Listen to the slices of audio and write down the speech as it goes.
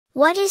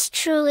What is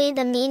truly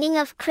the meaning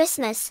of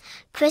Christmas?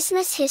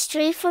 Christmas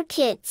history for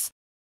kids.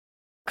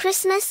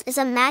 Christmas is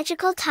a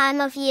magical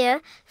time of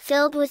year,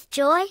 filled with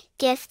joy,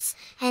 gifts,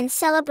 and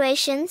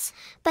celebrations,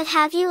 but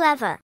have you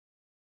ever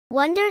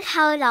wondered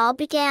how it all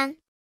began?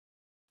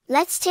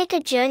 Let's take a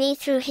journey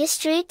through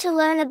history to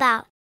learn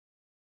about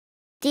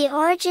the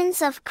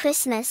origins of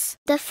Christmas,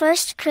 the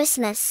first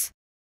Christmas.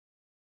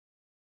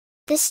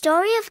 The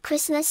story of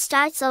Christmas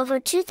starts over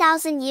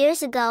 2,000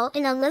 years ago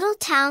in a little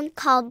town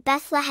called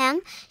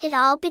Bethlehem. It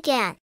all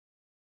began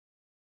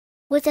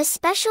with a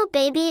special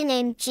baby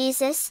named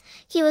Jesus.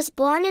 He was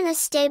born in a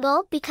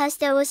stable because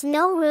there was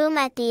no room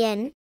at the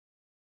inn.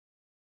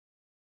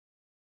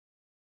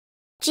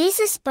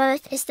 Jesus'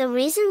 birth is the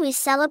reason we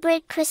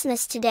celebrate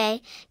Christmas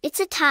today. It's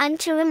a time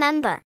to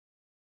remember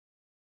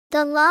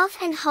the love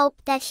and hope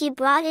that he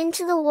brought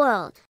into the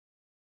world.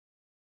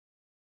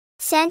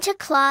 Santa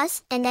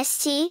Claus and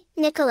St.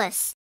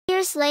 Nicholas.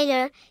 Years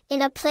later,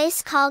 in a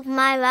place called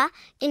Myra,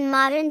 in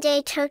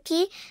modern-day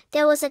Turkey,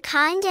 there was a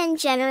kind and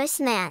generous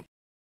man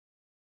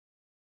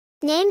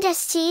named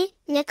St.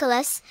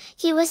 Nicholas.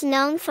 He was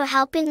known for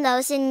helping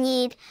those in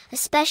need,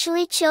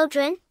 especially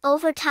children.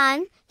 Over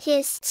time,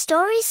 his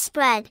story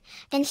spread,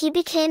 and he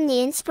became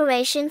the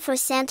inspiration for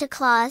Santa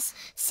Claus.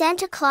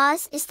 Santa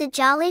Claus is the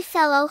jolly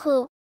fellow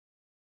who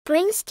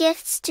brings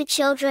gifts to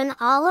children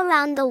all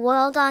around the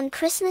world on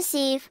Christmas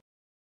Eve.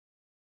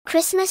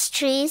 Christmas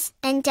trees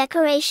and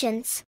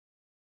decorations.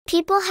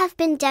 People have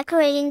been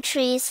decorating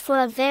trees for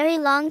a very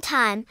long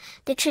time.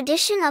 The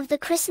tradition of the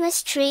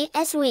Christmas tree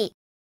as we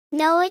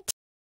know it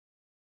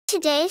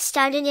today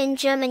started in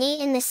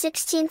Germany in the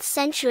 16th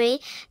century.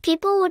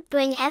 People would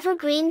bring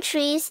evergreen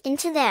trees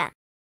into their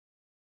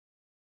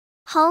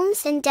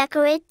homes and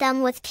decorate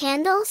them with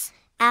candles,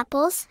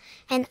 apples,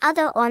 and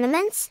other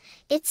ornaments.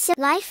 It's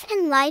life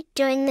and light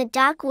during the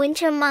dark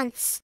winter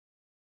months.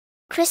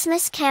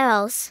 Christmas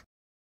carols.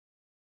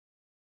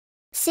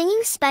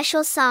 Singing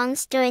special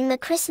songs during the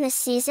Christmas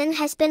season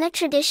has been a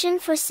tradition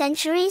for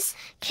centuries.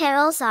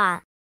 Carols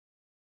are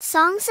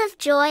songs of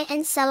joy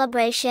and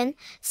celebration.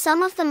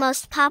 Some of the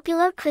most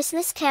popular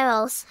Christmas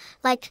carols,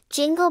 like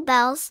Jingle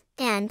Bells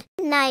and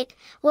Night,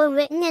 were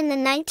written in the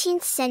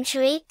 19th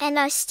century and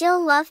are still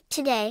loved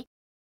today.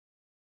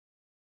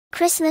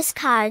 Christmas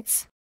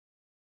cards.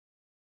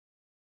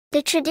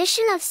 The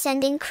tradition of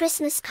sending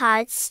Christmas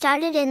cards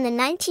started in the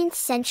 19th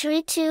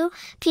century too.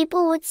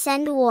 People would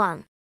send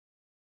warm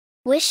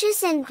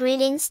wishes and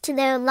greetings to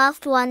their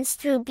loved ones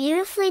through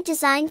beautifully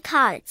designed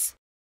cards.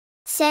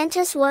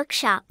 Santa's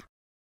workshop.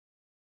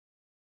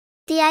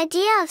 The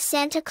idea of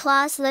Santa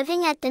Claus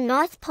living at the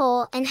North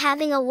Pole and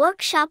having a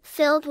workshop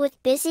filled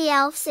with busy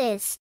elves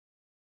is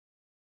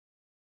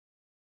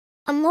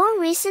a more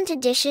recent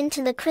addition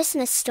to the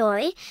Christmas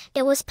story.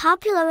 It was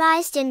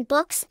popularized in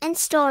books and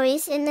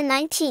stories in the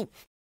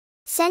 19th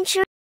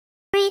century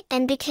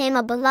and became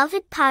a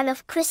beloved part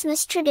of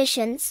Christmas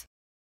traditions.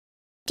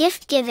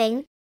 Gift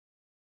giving.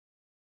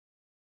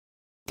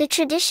 The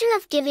tradition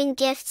of giving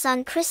gifts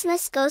on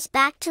Christmas goes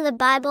back to the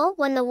Bible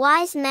when the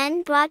wise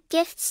men brought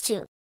gifts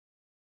to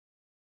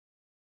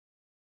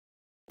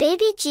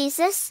baby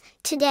Jesus.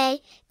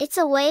 Today, it's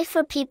a way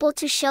for people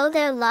to show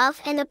their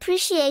love and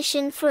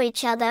appreciation for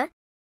each other.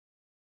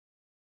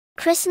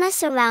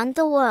 Christmas around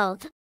the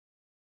world.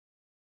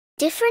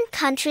 Different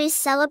countries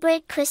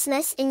celebrate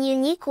Christmas in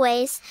unique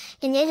ways.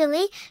 In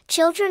Italy,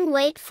 children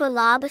wait for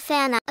La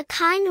Befana, a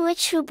kind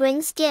witch who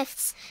brings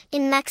gifts.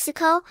 In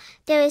Mexico,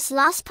 there is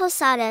Las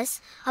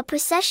Posadas, a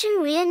procession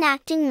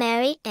reenacting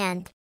Mary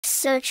and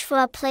search for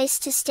a place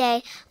to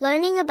stay,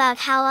 learning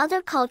about how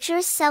other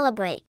cultures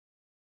celebrate.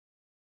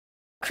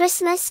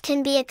 Christmas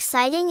can be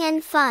exciting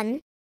and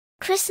fun.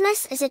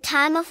 Christmas is a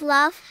time of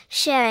love,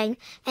 sharing,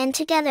 and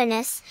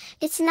togetherness.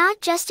 It's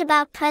not just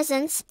about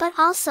presents but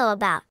also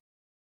about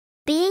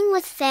being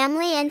with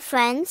family and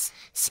friends,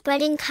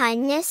 spreading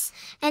kindness,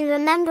 and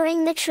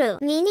remembering the true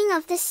meaning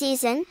of the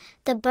season,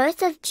 the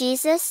birth of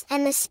Jesus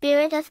and the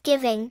spirit of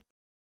giving.